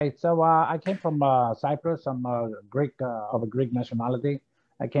Hey, so I came from Cyprus. I'm Greek of a Greek nationality.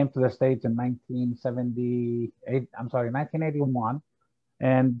 I came to the States in 1978. I'm sorry, 1981.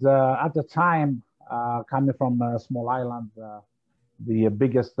 And at the time, coming from a small island, the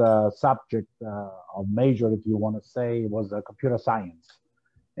biggest subject or major, if you want to say, was computer science.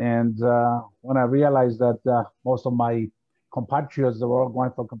 And when I realized that most of my compatriots were all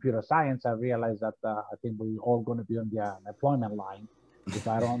going for computer science, I realized that I think we're all going to be on the unemployment line if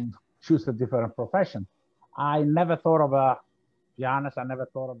I don't choose a different profession. I never thought of be honest, I never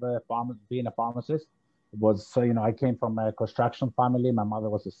thought of being a pharmacist. It was, so, I came from a construction family. My mother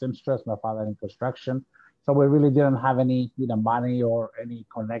was a seamstress, my father in construction. So we really didn't have any, money or any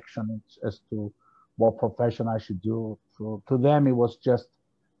connection as to what profession I should do. So to them, it was just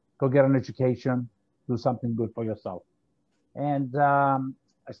go get an education, do something good for yourself. And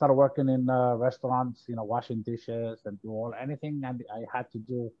I started working in restaurants, washing dishes and do anything I had to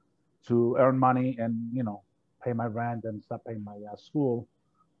do to earn money and, pay my rent and start paying my school.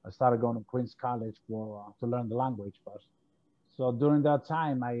 I started going to Queens College to learn the language first. So during that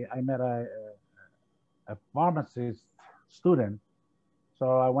time, I met a pharmacist student.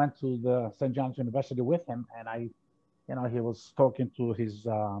 So I went to the St. John's University with him, and he was talking to his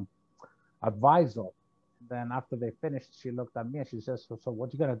advisor. Then after they finished, she looked at me and she says, "So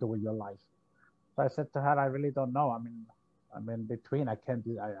what you gonna do with your life?" So I said to her, "I really don't know. I'm in between. I can't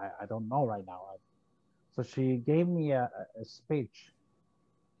do. I don't know right now." So she gave me a speech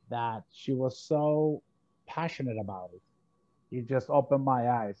that she was so passionate about it. It just opened my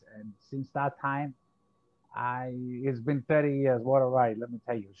eyes, and since that time, I it's been 30 years. What a ride! Let me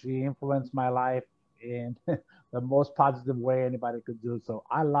tell you, she influenced my life in the most positive way anybody could do. So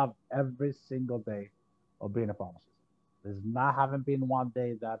I love every single day of being a pharmacist. There's not haven't been one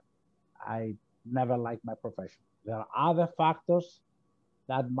day that I never liked my profession. There are other factors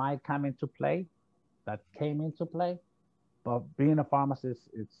that might come into play, that came into play, but being a pharmacist,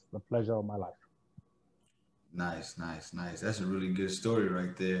 it's the pleasure of my life. Nice, nice, nice. That's a really good story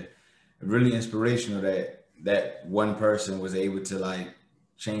right there. Really inspirational that one person was able to like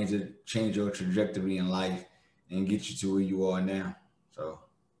change your trajectory in life and get you to where you are now. So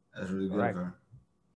that's really good of Correct. her.